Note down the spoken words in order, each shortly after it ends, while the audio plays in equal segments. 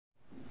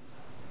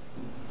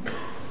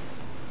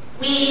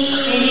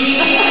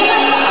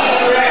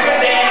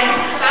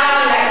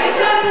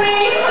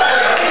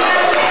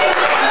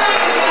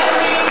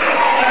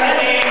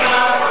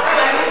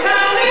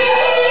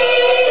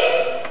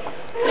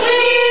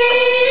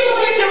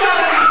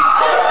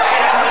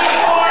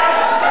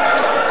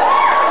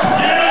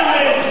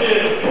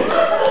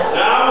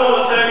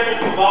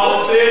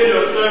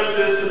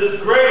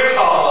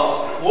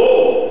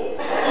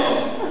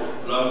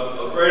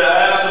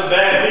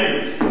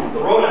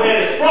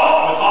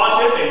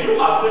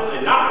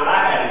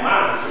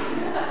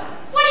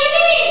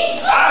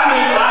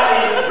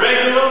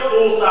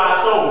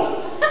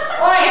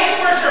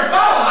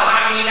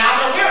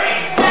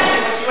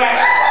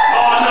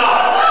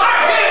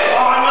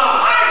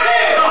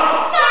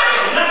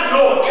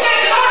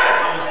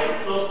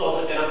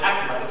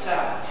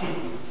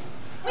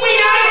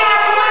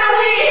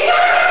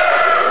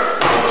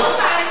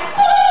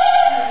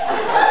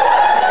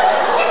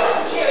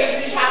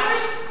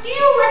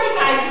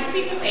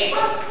piece of paper?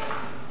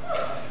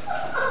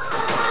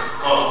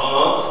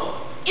 Uh-huh.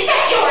 Is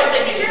that your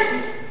signature?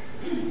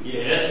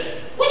 Yes.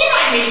 Would you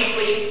mind reading it,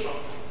 please?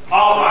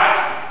 All right.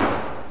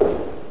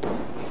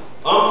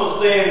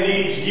 Uncle Sam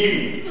needs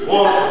you.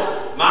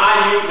 One,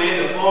 my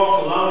Minutemen to form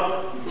Columbia.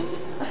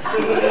 I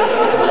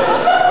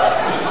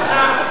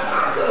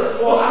could have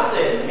swore I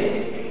said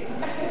Minutemen.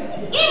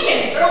 Even in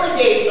its early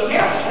days,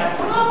 America had a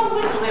problem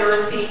with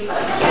literacy.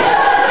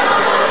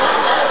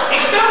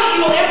 Expel the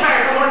evil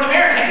empire from North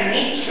America and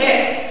meet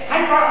chicks.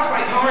 High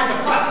frostbite tolerance of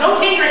plus. No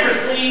tea drinkers,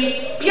 please.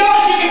 Beyond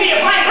that you can be a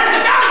blind person,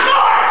 valid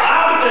more!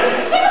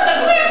 This is a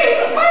clear case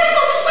of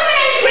vertical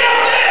discrimination!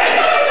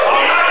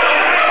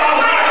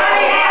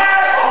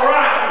 All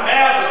right, you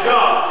have the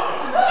job.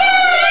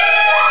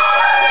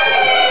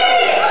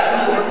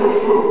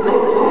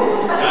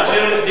 Now,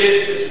 gentlemen, this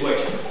is the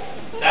situation.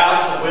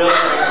 Thousands of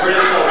well-trained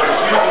British soldiers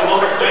using the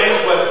most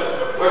advanced weapons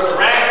versus a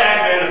ragtag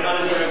band of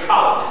undeserving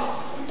colonists.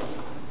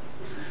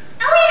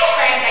 Are we that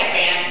ragtag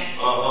band?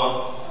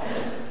 Uh-huh.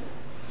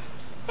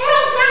 That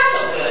don't sound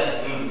so good.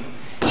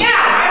 Yeah,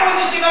 why don't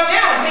we just give up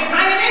now and save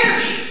time and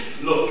energy?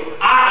 Look,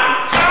 I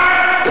am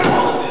tired of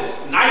all of this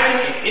sniping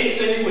and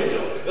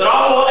insinuendo that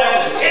all will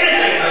evidence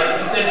anything less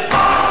than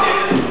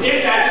positive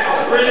impact on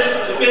the British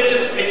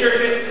defensive and church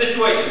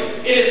situation.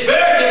 It is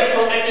very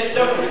difficult at this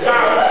juncture to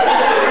retire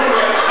just to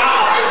enumerate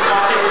how offensive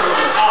our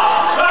capabilities are.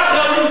 But I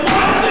tell you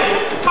one thing,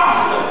 talk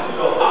to something to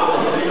go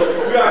up.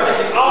 We are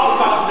taking all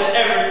precautions at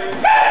every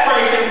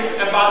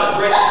penetration, and by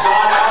the grace of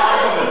God, our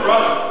oncoming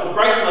thrust will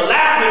break through the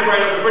last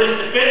membrane of the British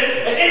defense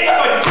and into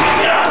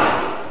Virginia.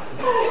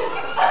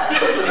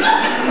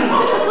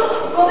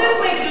 Will this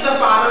make you the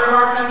father of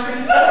our country?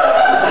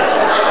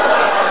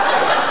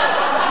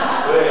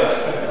 Well,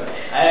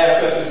 I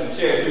have cut through some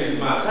cherry trees in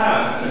my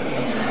time.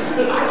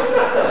 I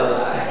cannot tell a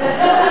lie.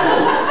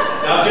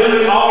 Now,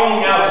 gentlemen, all we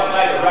need now is a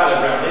flag to rally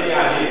around. Any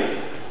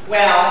ideas?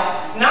 Well,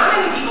 not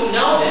many people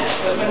know this,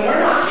 but when we're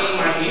not being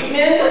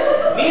Minutemen,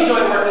 we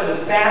enjoy working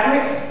with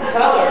fabric,